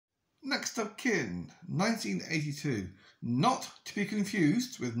Next of Kin, 1982. Not to be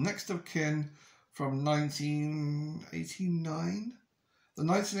confused with Next of Kin from 1989. The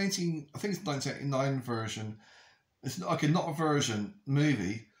 1918, I think it's 1989 version. It's not, okay, not a version,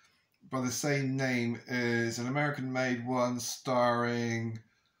 movie by the same name is an American-made one starring,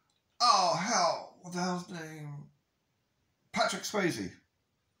 oh hell, what the hell's his name? Patrick Swayze.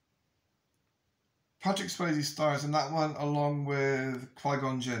 Patrick Swayze stars in that one along with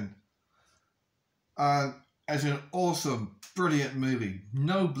Qui-Gon Jinn. And it's an awesome, brilliant movie.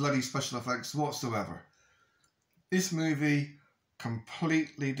 No bloody special effects whatsoever. This movie,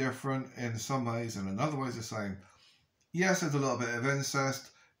 completely different in some ways and in other ways the same. Yes, there's a little bit of incest.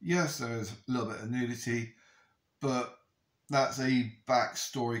 Yes, there's a little bit of nudity. But that's a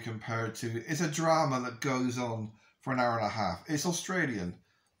backstory compared to... It's a drama that goes on for an hour and a half. It's Australian.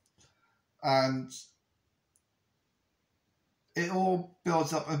 And it all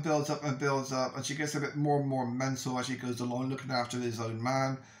builds up and builds up and builds up, and she gets a bit more and more mental as she goes along, looking after his own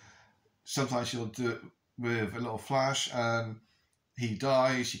man. Sometimes she'll do it with a little flash, and he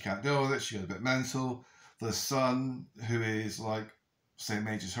dies. She can't deal with it. She gets a bit mental. The son, who is like same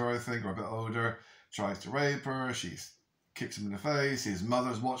age as her, I think, or a bit older, tries to rape her. She kicks him in the face. His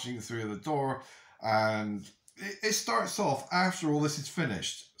mother's watching through the door, and it starts off after all this is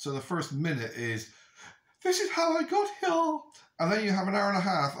finished. So the first minute is, this is how I got here. And then you have an hour and a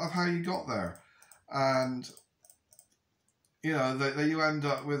half of how you got there. And, you know, that you end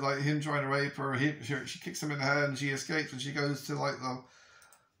up with like him trying to rape her. She kicks him in the head and she escapes and she goes to like the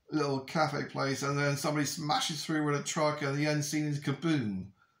little cafe place, and then somebody smashes through with a truck, and the end scene is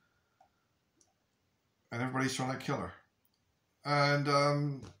kaboom. And everybody's trying to kill her.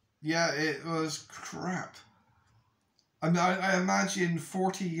 And, yeah, it was crap. I mean, I imagine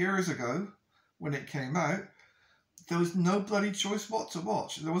 40 years ago, when it came out, there was no bloody choice what to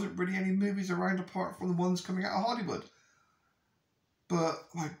watch. There wasn't really any movies around apart from the ones coming out of Hollywood. But,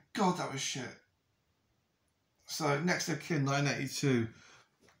 my God, that was shit. So, Next of Kin, 1982.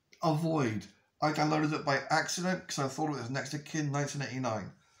 Avoid. I downloaded it by accident because I thought it was Next of Kin,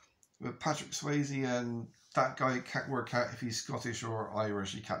 1989. With Patrick Swayze and that guy can't work out if he's Scottish or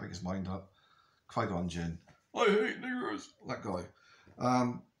Irish. He can't make his mind up. Qui-Gon Jinn. I hate niggers. That guy.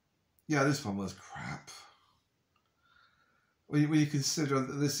 Yeah, this one was crap. When you consider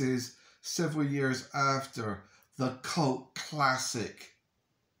that this is several years after the cult classic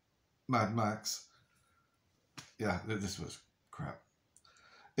Mad Max. Yeah, this was crap.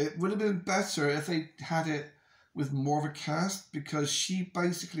 It would have been better if they had it with more of a cast, because she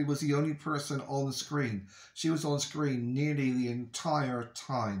basically was the only person on screen. She was on screen nearly the entire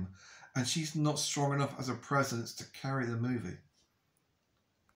time, and she's not strong enough as a presence to carry the movie.